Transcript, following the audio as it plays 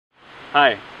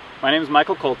Hi, my name is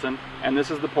Michael Colton, and this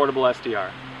is the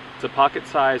PortableSDR. It's a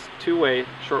pocket-sized, two-way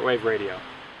shortwave radio.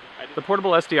 The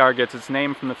PortableSDR gets its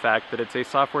name from the fact that it's a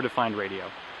software-defined radio.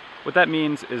 What that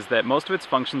means is that most of its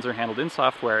functions are handled in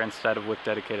software instead of with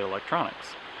dedicated electronics.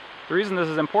 The reason this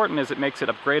is important is it makes it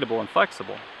upgradable and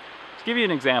flexible. To give you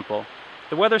an example,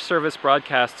 the Weather Service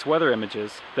broadcasts weather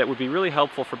images that would be really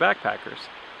helpful for backpackers.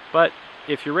 But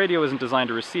if your radio isn't designed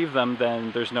to receive them,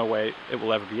 then there's no way it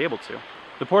will ever be able to.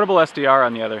 The PortableSDR,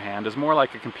 on the other hand, is more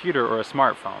like a computer or a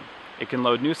smartphone. It can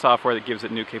load new software that gives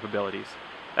it new capabilities.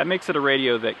 That makes it a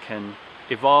radio that can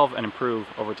evolve and improve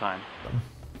over time.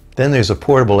 Then there's a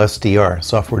PortableSDR,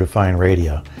 software-defined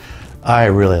radio. I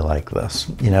really like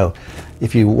this. You know,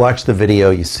 if you watch the video,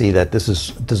 you see that this is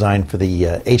designed for the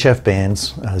HF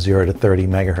bands, 0 to 30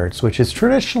 megahertz, which is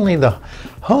traditionally the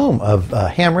home of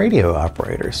ham radio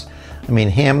operators. I mean,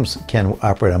 hams can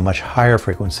operate on much higher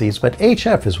frequencies, but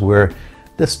HF is where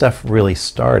this stuff really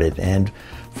started. And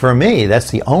for me, that's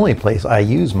the only place I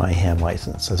use my ham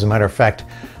license. As a matter of fact,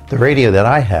 the radio that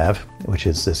I have, which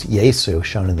is this Yaesu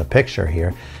shown in the picture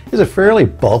here, is a fairly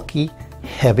bulky,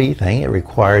 heavy thing. It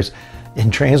requires,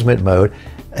 in transmit mode,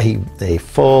 a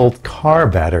full car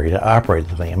battery to operate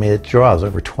the thing. I mean, it draws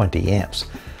over 20 amps.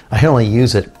 I only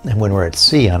use it when we're at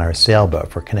sea on our sailboat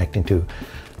for connecting to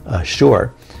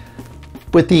shore.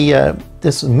 With the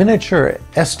this miniature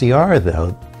SDR,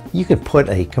 though, you could put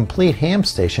a complete ham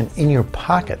station in your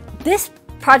pocket. This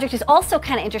project is also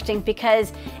kind of interesting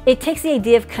because it takes the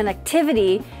idea of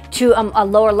connectivity to a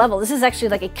lower level. This is actually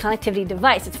like a connectivity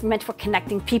device. It's meant for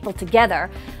connecting people together.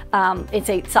 It's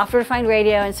a software-defined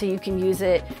radio, and so you can use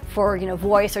it for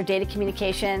voice or data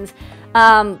communications.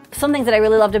 Something that I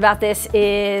really loved about this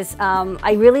is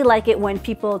I really like it when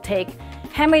people take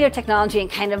ham radio technology and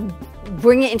kind of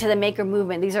bring it into the maker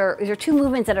movement. These are two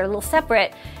movements that are a little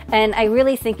separate, and I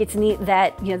really think it's neat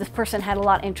that this person had a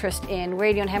lot of interest in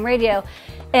radio and ham radio.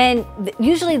 And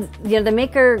usually the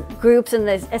maker groups and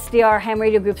the SDR ham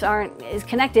radio groups aren't as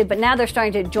connected, but now they're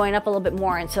starting to join up a little bit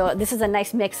more. And so this is a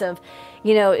nice mix of,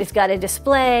 it's got a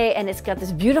display and it's got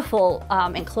this beautiful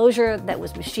enclosure that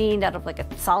was machined out of like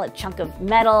a solid chunk of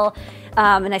metal,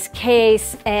 a nice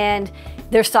case, and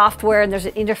there's software and there's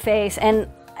an interface. And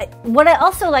what I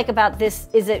also like about this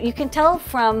is that you can tell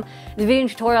from the video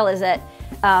tutorial is that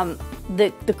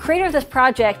the creator of this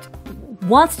project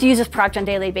wants to use this project on a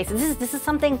daily basis. This is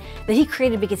something that he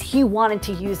created because he wanted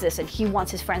to use this and he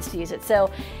wants his friends to use it. So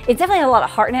it definitely has a lot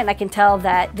of heart in it, and I can tell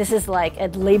that this is like a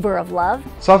labor of love.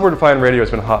 Software-defined radio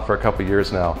has been hot for a couple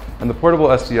years now, and the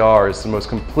PortableSDR is the most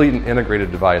complete and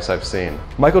integrated device I've seen.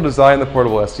 Michael designed the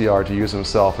PortableSDR to use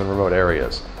himself in remote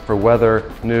areas, for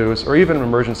weather, news, or even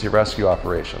emergency rescue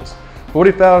operations. But what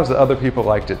he found is that other people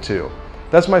liked it too.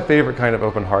 That's my favorite kind of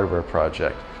open hardware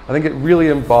project. I think it really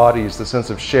embodies the sense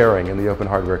of sharing in the open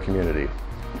hardware community.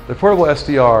 The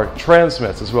PortableSDR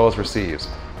transmits as well as receives,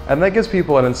 and that gives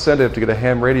people an incentive to get a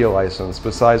ham radio license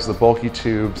besides the bulky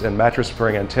tubes and mattress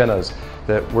spring antennas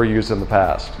that were used in the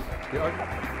past.